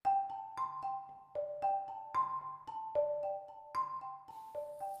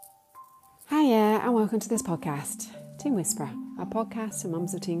Hiya and welcome to this podcast, Teen Whisperer, a podcast for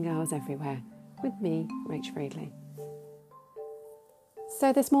mums of teen girls everywhere, with me, Rach Friedley.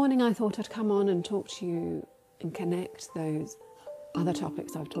 So this morning I thought I'd come on and talk to you and connect those other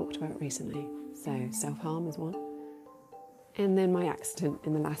topics I've talked about recently. So self-harm is one, and then my accident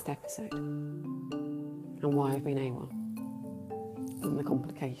in the last episode, and why I've been AWOL, and the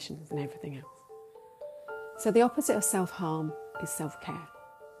complications and everything else. So the opposite of self-harm is self-care.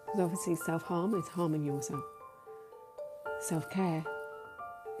 Because obviously self-harm is harming yourself. Self-care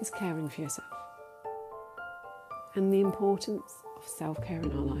is caring for yourself. And the importance of self-care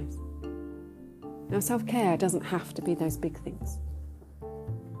in our lives. Now, self-care doesn't have to be those big things.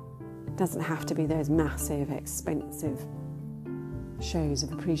 It doesn't have to be those massive, expensive shows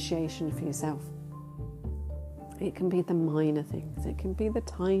of appreciation for yourself. It can be the minor things. It can be the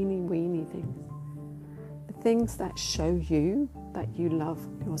tiny, weeny things. The things that show you that you love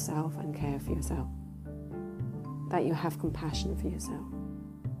yourself and care for yourself. That you have compassion for yourself.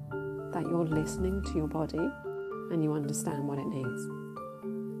 That you're listening to your body and you understand what it needs.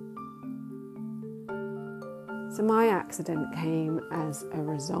 So my accident came as a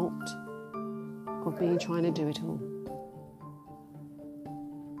result of me trying to do it all.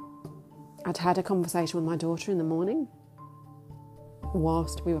 I'd had a conversation with my daughter in the morning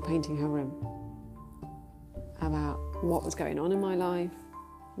whilst we were painting her room about what was going on in my life,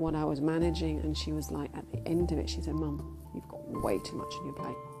 what I was managing, and she was like, at the end of it, she said, "Mum, you've got way too much on your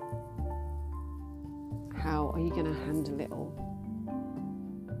plate. How are you going to handle it all?"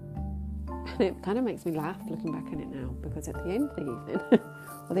 And it kind of makes me laugh looking back at it now, because at the end of the evening,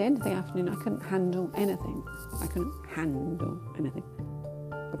 or the end of the afternoon, I couldn't handle anything.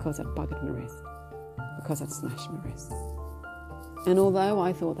 Because I'd buggered my wrist, because I'd smashed my wrist. And although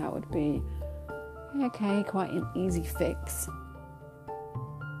I thought that would be okay, quite an easy fix,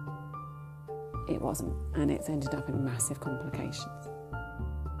 it wasn't, and it's ended up in massive complications.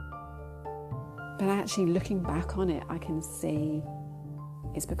 But actually looking back on it, I can see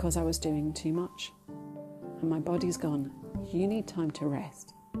it's because I was doing too much, and my body's gone, you need time to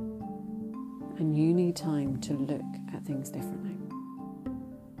rest, and you need time to look at things differently.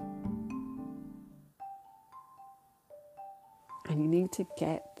 And you need to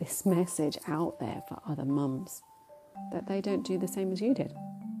get this message out there for other mums, that they don't do the same as you did,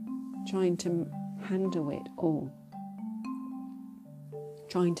 trying to handle it all,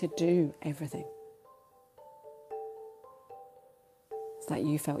 trying to do everything, so that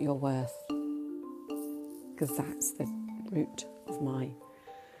you felt your worth, because that's the root of my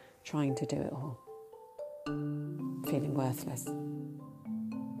trying to do it all, feeling worthless.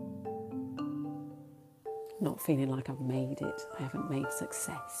 Not feeling like I've made it, I haven't made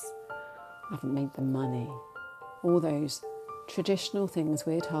success, I haven't made the money. All those traditional things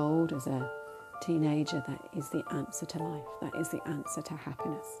we're told as a teenager that is the answer to life, that is the answer to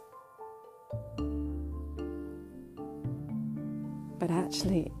happiness. But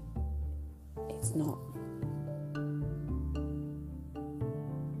actually, it's not.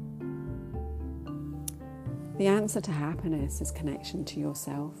 The answer to happiness is connection to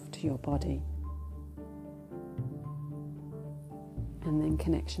yourself, to your body, and then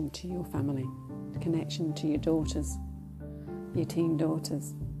connection to your family, connection to your daughters, your teen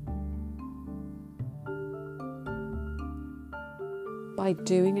daughters. By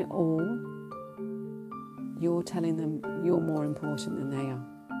doing it all, you're telling them you're more important than they are.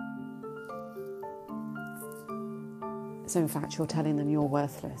 So in fact, you're telling them you're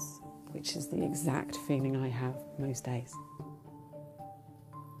worthless, which is the exact feeling I have most days.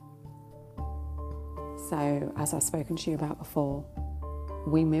 So, as I've spoken to you about before,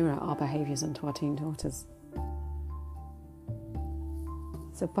 we mirror our behaviours onto our teen daughters.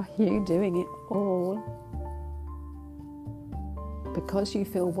 So by you doing it all, because you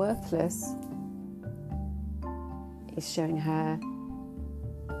feel worthless, it's showing her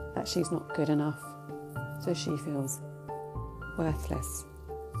that she's not good enough. So she feels worthless.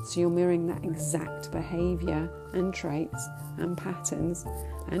 So you're mirroring that exact behaviour and traits and patterns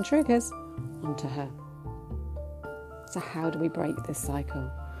and triggers onto her. So how do we break this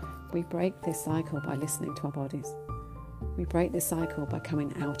cycle? We break this cycle by listening to our bodies. We break this cycle by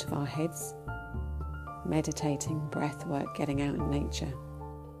coming out of our heads, meditating, breath work, getting out in nature,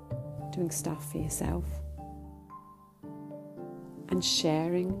 doing stuff for yourself, and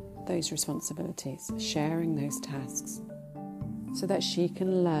sharing those responsibilities, sharing those tasks, so that she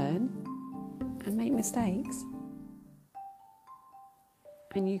can learn and make mistakes.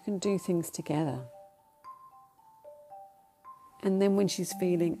 And you can do things together. And then when she's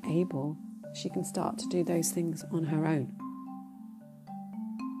feeling able, she can start to do those things on her own.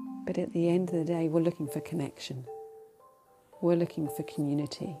 But at the end of the day, we're looking for connection. We're looking for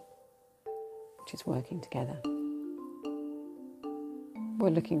community, which is working together. We're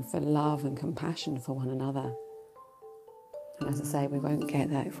looking for love and compassion for one another. And as I say, we won't get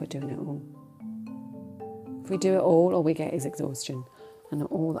that if we're doing it all. If we do it all we get is exhaustion. And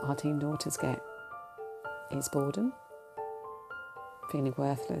all that our teen daughters get is boredom, feeling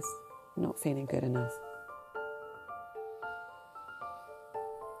worthless, not feeling good enough.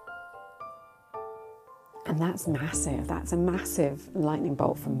 And that's massive. That's a massive lightning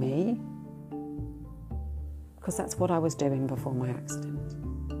bolt for me. Because that's what I was doing before my accident.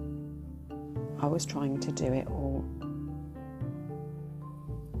 I was trying to do it all.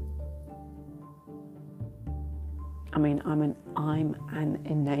 I mean, I'm an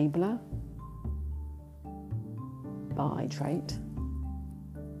enabler by trait.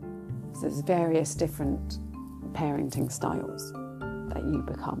 So there's various different parenting styles that you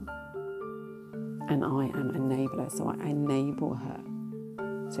become. And I am an enabler, so I enable her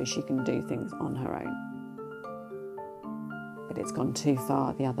so she can do things on her own. But it's gone too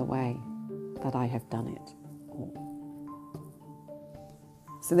far the other way that I have done it all.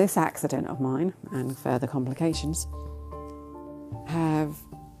 So this accident of mine and further complications have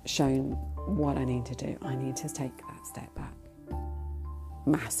shown what I need to do. I need to take that step back.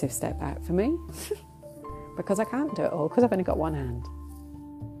 Massive step back for me because I can't do it all because I've only got one hand.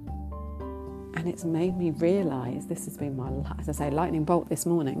 And it's made me realise, this has been my, as I say, lightning bolt this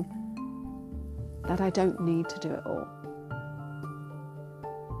morning, that I don't need to do it all.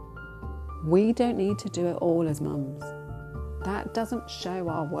 We don't need to do it all as mums. That doesn't show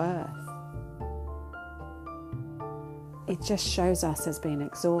our worth. It just shows us as being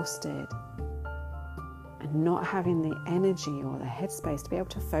exhausted and not having the energy or the headspace to be able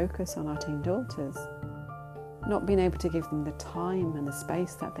to focus on our teen daughters. Not being able to give them the time and the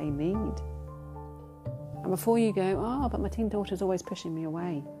space that they need. And before you go, but my teen daughter's always pushing me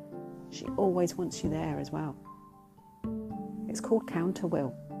away. She always wants you there as well. It's called counter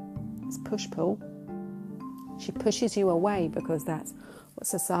will. It's push-pull. She pushes you away because that's what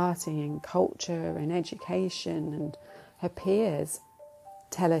society and culture and education and her peers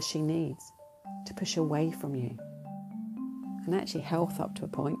tell her she needs, to push away from you. And actually health up to a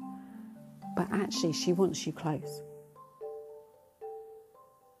point, but actually she wants you close.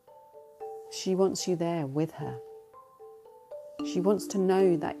 She wants you there with her. She wants to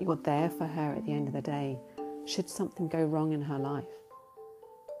know that you're there for her at the end of the day, should something go wrong in her life.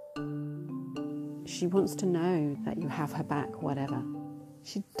 She wants to know that you have her back, whatever.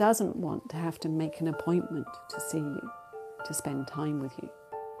 She doesn't want to have to make an appointment to see you, to spend time with you.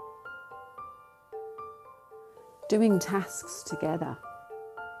 Doing tasks together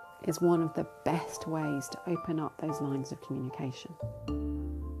is one of the best ways to open up those lines of communication.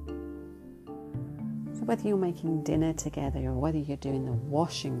 So whether you're making dinner together or whether you're doing the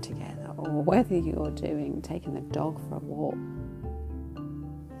washing together or whether you're taking the dog for a walk,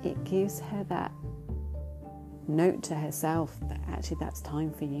 it gives her that note to herself that actually that's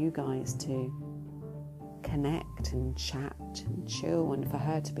time for you guys to connect and chat and chill and for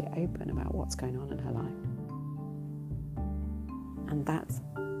her to be open about what's going on in her life. And that's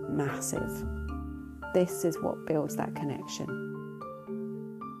massive. This is what builds that connection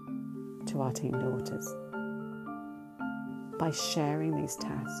to our teen daughters. By sharing these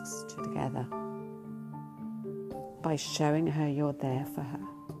tasks together. By showing her you're there for her.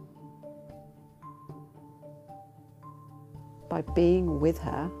 By being with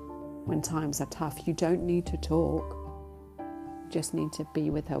her when times are tough. You don't need to talk. You just need to be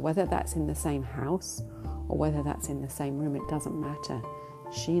with her. Whether that's in the same house or whether that's in the same room, it doesn't matter.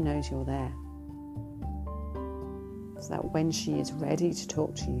 She knows you're there. So that when she is ready to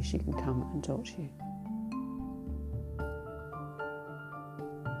talk to you, she can come and talk to you.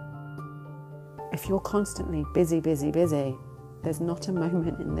 If you're constantly busy, there's not a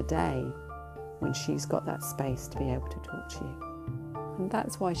moment in the day when she's got that space to be able to talk to you. And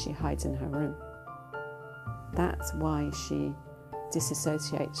that's why she hides in her room. That's why she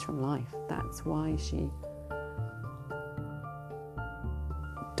disassociates from life. That's why she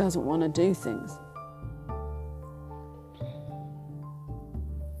doesn't want to do things.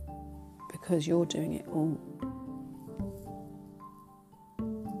 Because you're doing it all.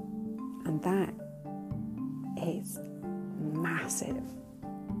 And that is massive.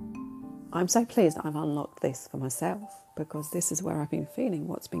 I'm so pleased I've unlocked this for myself because this is where I've been feeling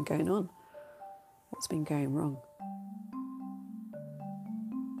what's been going on, what's been going wrong.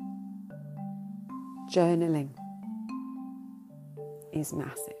 Journaling is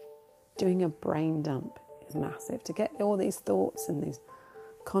massive. Doing a brain dump is massive. To get all these thoughts and these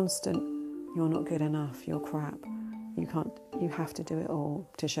constant, you're not good enough, you're crap, you have to do it all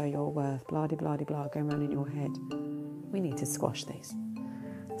to show your worth, blah, de blah, de blah, going around in your head. We need to squash these.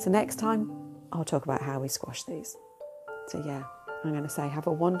 So next time, I'll talk about how we squash these. So yeah, I'm going to say have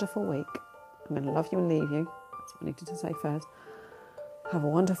a wonderful week. I'm going to love you and leave you. That's what I needed to say first. Have a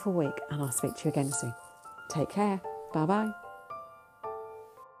wonderful week, and I'll speak to you again soon. Take care. Bye-bye.